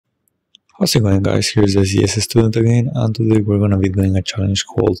How's it going, guys? Here's the CSS student again, and today we're going to be doing a challenge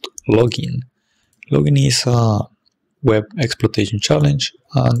called login. Login is a web exploitation challenge,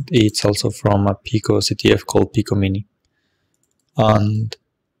 and it's also from a picoCTF called picomini. And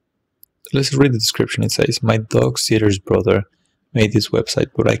let's read the description. It says, my dog sitter's brother made this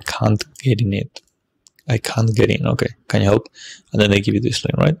website, but I can't get in it. I can't get in. Okay, can you help? And then they give you this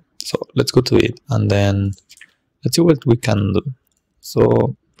link, right? So let's go to it, and then let's see what we can do.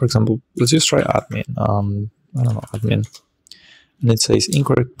 So for example, let's just try admin. I don't know, admin, and it says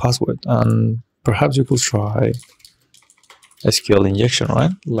incorrect password, and perhaps you could try SQL injection, right?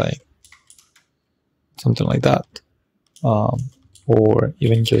 Like something like that, or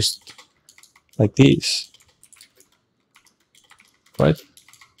even just like this, right?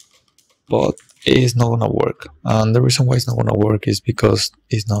 But it's not gonna work, and the reason why it's not gonna work is because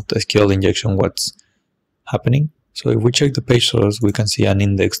it's not SQL injection what's happening. So if we check the page source, we can see an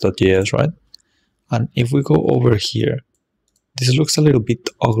index.js, right? And if we go over here, this looks a little bit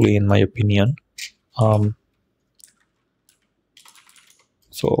ugly in my opinion.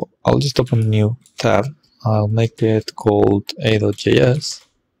 So I'll just open a new tab. I'll make it called a.js,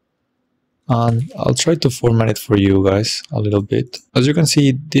 and I'll try to format it for you guys a little bit. As you can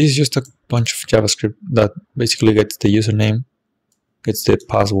see, this is just a bunch of JavaScript that basically gets the username, gets the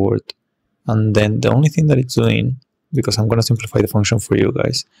password, and then the only thing that it's doing, because I'm going to simplify the function for you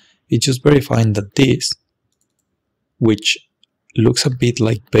guys, it's just verifying that this, which looks a bit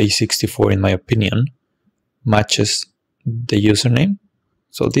like base64 in my opinion, matches the username.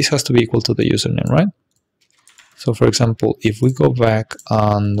 So this has to be equal to the username, right? So for example, if we go back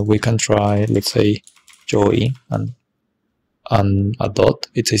and we can try, let's say, Joey and a dot,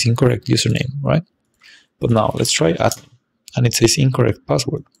 it says incorrect username, right? But now let's try admin, and it says incorrect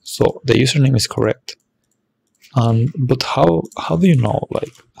password. So the username is correct. But how do you know?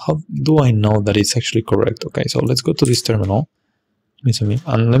 Like, how do I know that it's actually correct? Okay, so let's go to this terminal,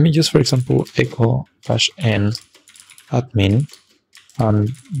 and let me just, for example, echo -n admin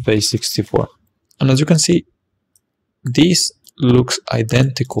and base64. And as you can see, this looks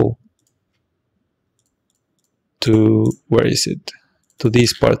identical to, where is it? To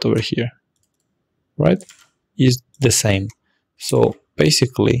this part over here, right? Is the same. So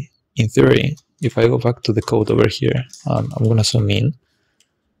basically, in theory, if I go back to the code over here, and I'm gonna zoom in,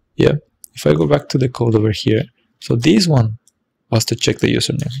 yeah, if I go back to the code over here, so this one has to check the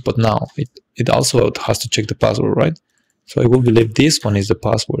username, but now it also has to check the password, right? So I will believe this one is the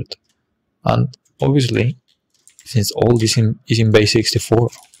password, and obviously, since all this is in base64,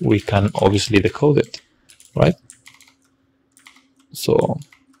 we can obviously decode it, right? So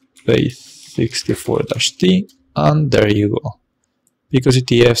base64-t, and there you go.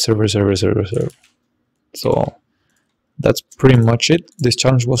 picoCTF server. So that's pretty much it. This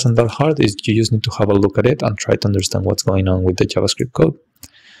challenge wasn't that hard. You just need to have a look at it and try to understand what's going on with the JavaScript code.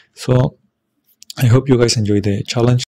 So I hope you guys enjoyed the challenge.